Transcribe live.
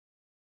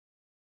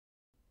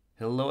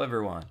Hello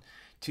everyone.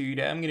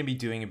 Today I'm going to be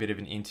doing a bit of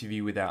an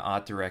interview with our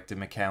art director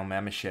Michail.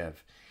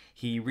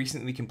 He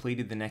recently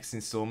completed the next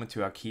installment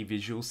to our key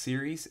visual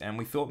series, and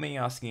we thought me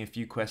asking a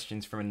few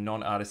questions from a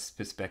non-artist's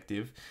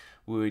perspective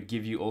would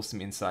give you all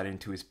some insight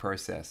into his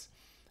process.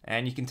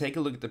 And you can take a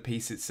look at the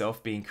piece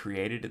itself being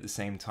created at the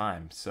same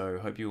time, so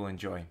hope you will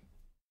enjoy.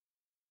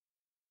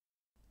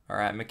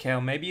 Alright, Michail,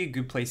 maybe a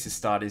good place to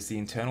start is the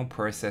internal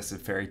process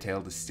of Fairy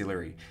Tale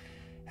Distillery.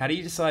 How do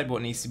you decide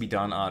what needs to be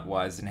done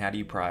art-wise, and how do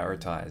you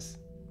prioritize?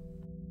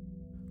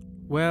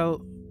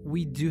 Well,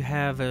 we do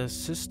have a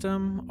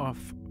system of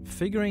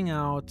figuring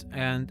out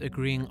and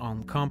agreeing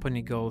on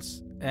company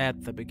goals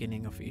at the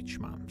beginning of each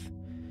month.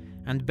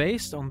 And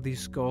based on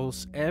these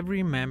goals,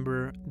 every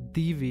member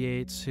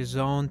deviates his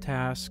own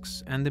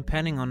tasks, and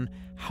depending on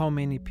how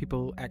many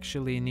people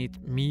actually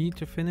need me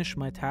to finish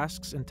my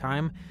tasks in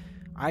time,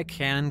 I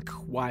can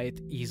quite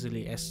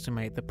easily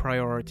estimate the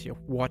priority of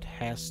what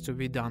has to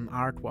be done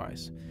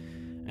art-wise.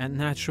 And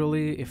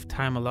naturally, if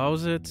time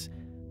allows it,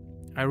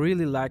 I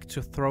really like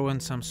to throw in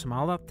some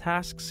smaller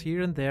tasks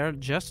here and there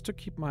just to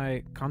keep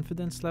my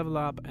confidence level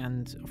up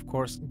and, of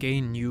course,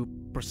 gain new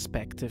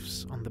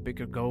perspectives on the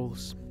bigger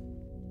goals.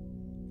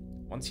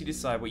 Once you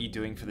decide what you're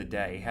doing for the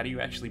day, how do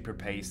you actually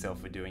prepare yourself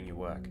for doing your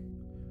work?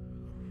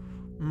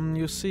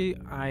 You see,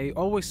 I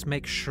always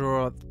make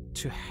sure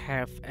to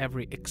have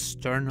every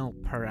external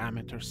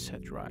parameter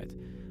set right.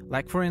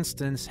 Like, for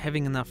instance,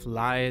 having enough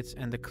light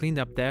and a cleaned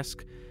up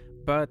desk,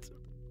 but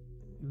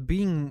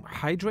being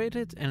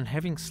hydrated and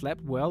having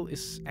slept well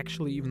is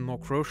actually even more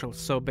crucial.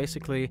 So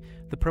basically,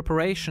 the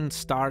preparation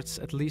starts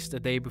at least a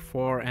day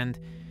before, and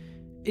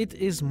it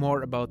is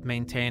more about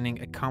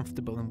maintaining a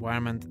comfortable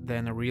environment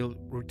than a real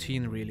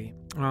routine, really.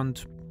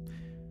 And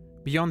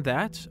beyond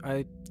that,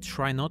 I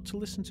try not to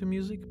listen to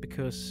music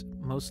because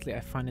mostly I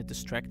find it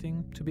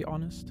distracting, to be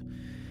honest.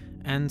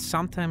 And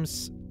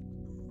sometimes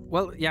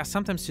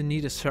you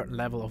need a certain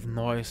level of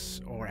noise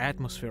or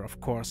atmosphere,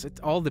 of course. It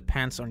all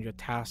depends on your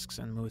tasks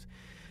and mood.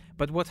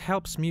 But what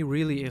helps me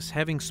really is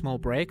having small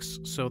breaks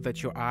so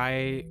that your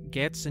eye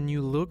gets a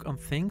new look on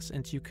things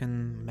and you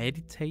can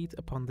meditate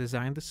upon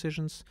design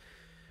decisions.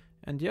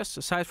 And yes,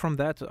 aside from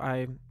that,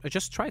 I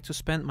just try to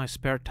spend my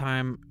spare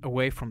time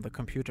away from the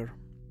computer.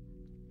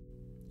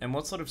 And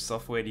what sort of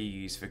software do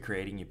you use for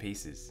creating your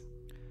pieces?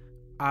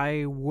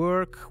 I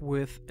work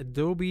with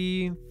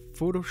Adobe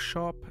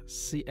Photoshop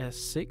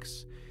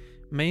CS6,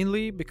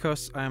 mainly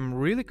because I'm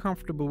really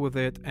comfortable with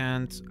it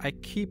and I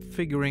keep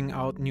figuring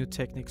out new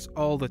techniques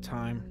all the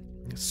time,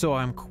 so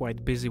I'm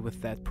quite busy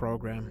with that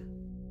program.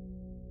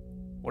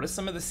 What are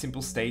some of the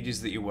simple stages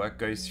that your work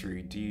goes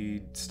through? Do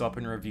you stop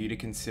and review to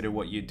consider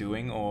what you're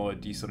doing, or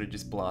do you sort of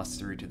just blast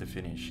through to the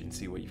finish and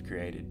see what you've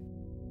created?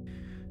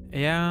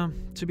 Yeah,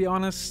 to be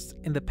honest,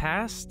 in the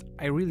past,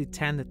 I really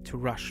tended to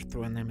rush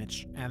through an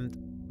image, and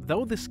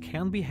though this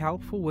can be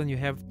helpful when you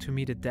have to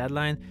meet a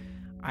deadline,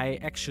 I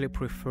actually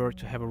prefer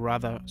to have a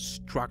rather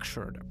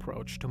structured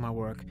approach to my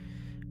work.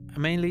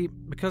 Mainly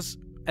because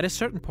at a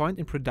certain point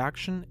in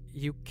production,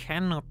 you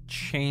cannot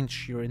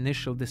change your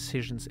initial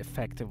decisions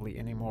effectively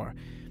anymore.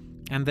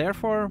 And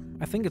therefore,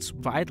 I think it's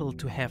vital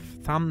to have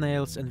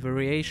thumbnails and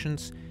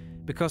variations,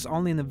 because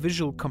only in a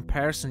visual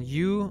comparison,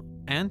 you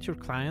and your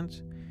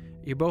client,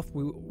 you both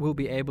will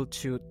be able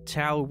to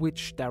tell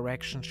which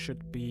direction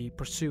should be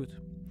pursued.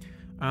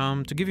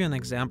 To give you an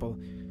example,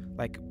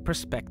 like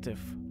perspective,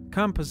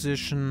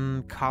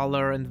 composition,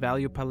 color and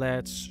value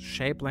palettes,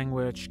 shape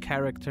language,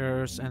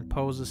 characters and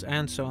poses,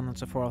 and so on and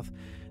so forth.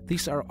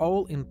 These are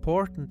all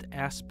important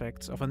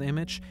aspects of an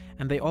image,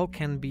 and they all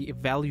can be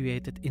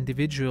evaluated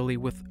individually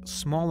with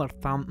smaller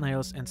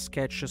thumbnails and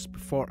sketches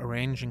before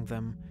arranging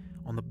them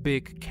on a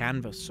big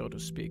canvas, so to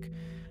speak.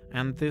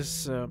 And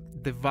this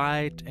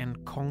divide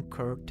and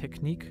conquer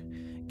technique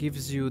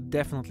gives you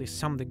definitely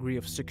some degree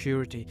of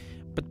security.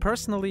 But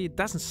personally, it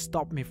doesn't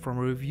stop me from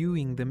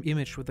reviewing the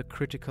image with a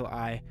critical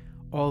eye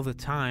all the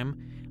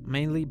time,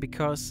 mainly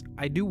because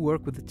I do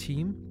work with a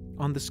team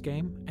on this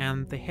game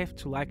and they have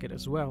to like it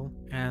as well,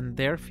 and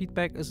their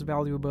feedback is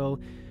valuable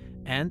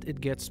and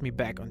it gets me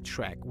back on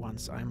track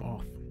once I'm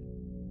off.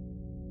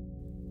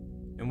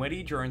 And where do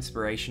you draw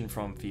inspiration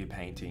from for your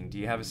painting? Do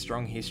you have a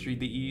strong history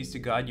that you use to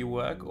guide your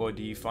work, or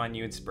do you find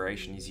new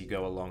inspiration as you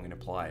go along and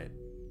apply it?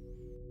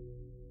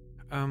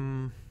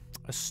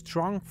 A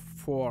strong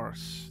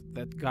force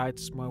that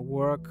guides my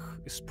work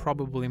is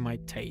probably my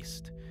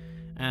taste,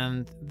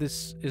 and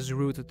this is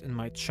rooted in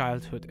my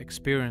childhood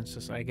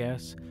experiences, I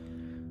guess.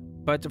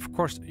 But of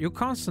course, you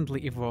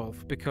constantly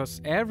evolve because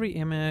every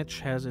image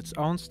has its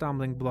own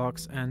stumbling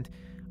blocks, and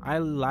I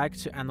like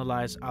to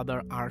analyze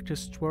other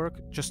artists'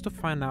 work just to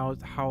find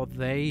out how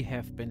they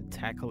have been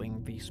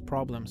tackling these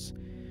problems.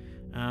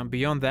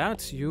 Beyond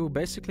that, you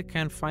basically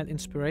can find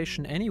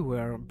inspiration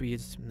anywhere, be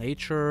it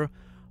nature,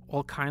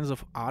 all kinds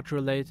of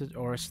art-related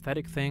or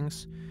aesthetic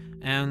things,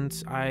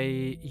 and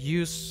I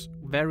use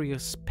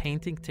various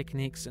painting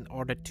techniques in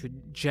order to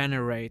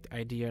generate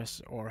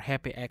ideas or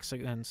happy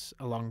accidents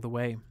along the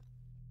way.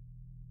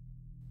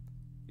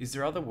 Is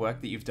there other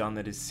work that you've done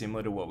that is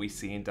similar to what we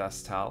see in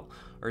Dustal,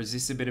 or is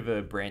this a bit of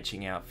a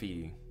branching out for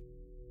you?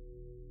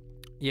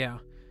 Yeah,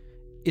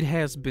 it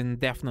has been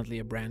definitely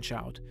a branch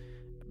out,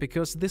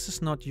 because this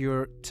is not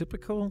your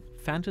typical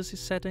fantasy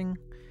setting.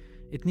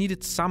 It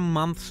needed some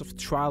months of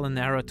trial and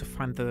error to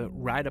find the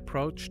right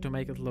approach to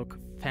make it look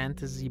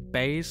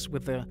fantasy-based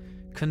with a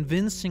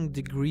convincing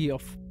degree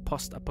of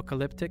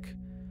post-apocalyptic,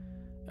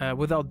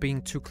 without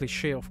being too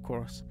cliché, of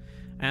course.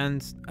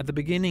 And at the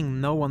beginning,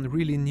 no one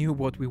really knew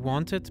what we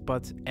wanted,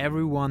 but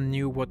everyone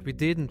knew what we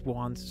didn't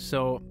want,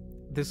 so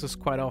this is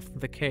quite often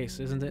the case,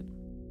 isn't it?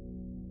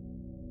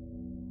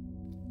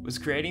 Was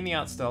creating the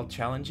art style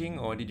challenging,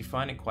 or did you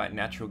find it quite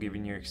natural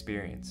given your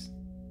experience?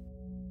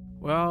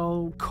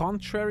 Well,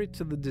 contrary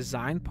to the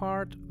design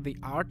part, the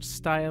art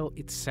style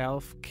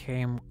itself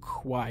came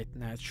quite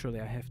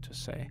naturally, I have to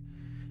say.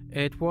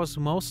 It was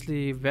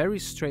mostly very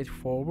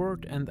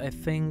straightforward, and I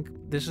think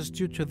this is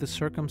due to the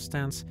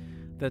circumstance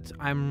that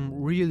I'm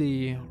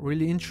really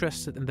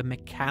interested in the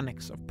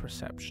mechanics of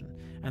perception,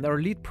 and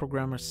our lead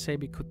programmer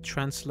Sebi could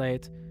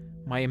translate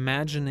my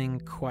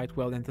imagining quite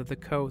well into the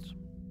code.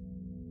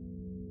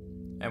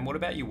 And what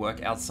about your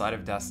work outside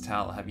of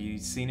Dustal? Have you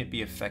seen it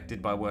be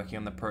affected by working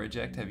on the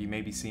project? Have you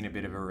maybe seen a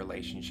bit of a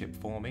relationship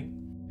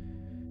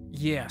forming?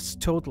 Yes,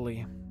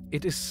 totally.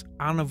 It is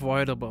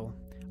unavoidable.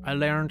 I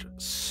learned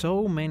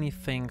so many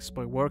things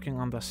by working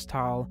on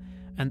Dustal,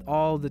 and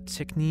all the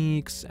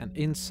techniques and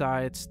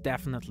insights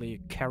definitely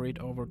carried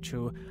over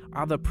to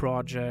other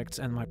projects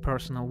and my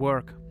personal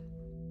work.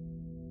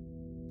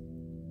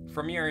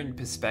 From your own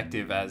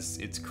perspective as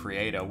its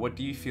creator, what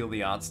do you feel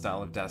the art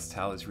style of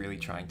Dustal is really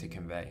trying to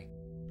convey?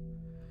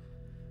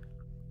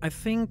 I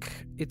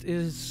think it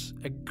is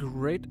a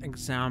great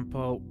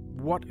example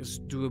what is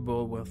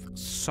doable with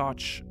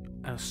such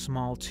a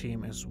small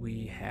team as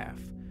we have.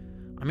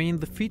 I mean,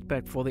 the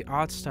feedback for the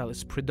art style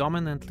is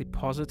predominantly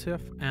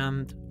positive,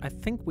 and I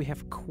think we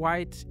have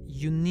quite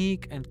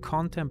unique and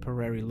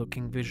contemporary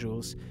looking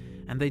visuals,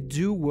 and they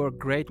do work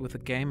great with the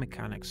game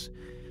mechanics.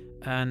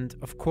 And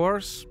of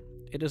course,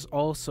 it is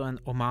also an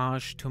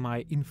homage to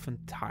my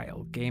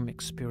infantile game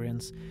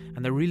experience,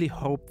 and I really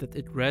hope that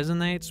it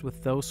resonates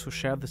with those who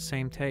share the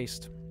same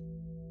taste.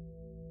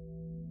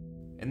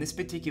 And this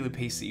particular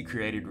piece that you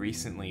created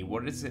recently,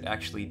 what is it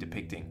actually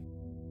depicting?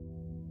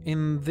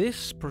 In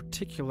this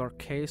particular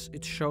case,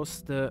 it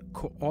shows the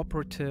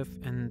cooperative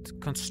and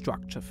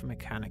constructive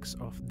mechanics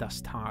of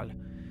Dustal.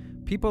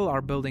 People are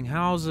building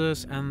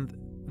houses, and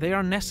they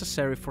are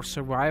necessary for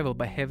survival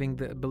by having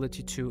the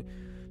ability to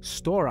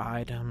store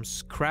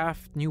items,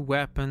 craft new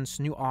weapons,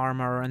 new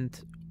armor,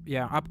 and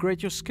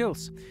upgrade your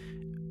skills.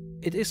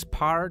 It is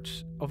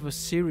part of a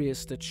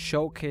series that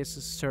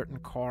showcases certain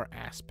core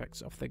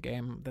aspects of the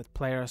game that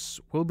players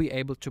will be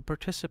able to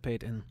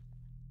participate in.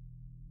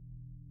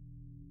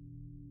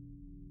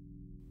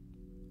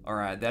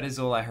 Alright, that is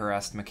all I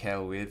harassed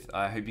Michail with.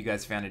 I hope you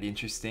guys found it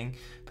interesting.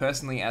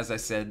 Personally, as I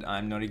said,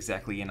 I'm not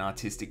exactly an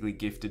artistically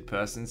gifted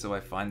person, so I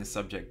find the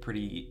subject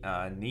pretty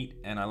neat,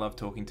 and I love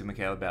talking to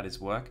Michail about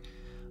his work.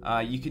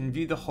 You can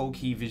view the whole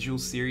Key Visual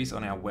series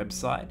on our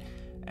website,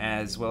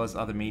 as well as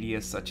other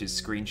media such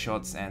as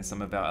screenshots and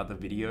some of our other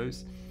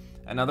videos.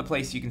 Another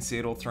place you can see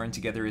it all thrown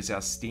together is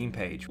our Steam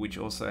page, which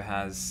also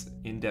has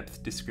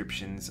in-depth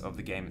descriptions of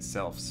the game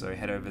itself, so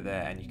head over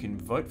there and you can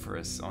vote for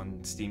us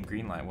on Steam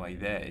Greenlight while you're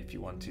there if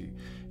you want to.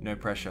 No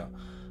pressure.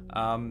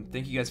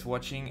 Thank you guys for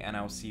watching, and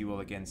I'll see you all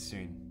again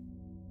soon.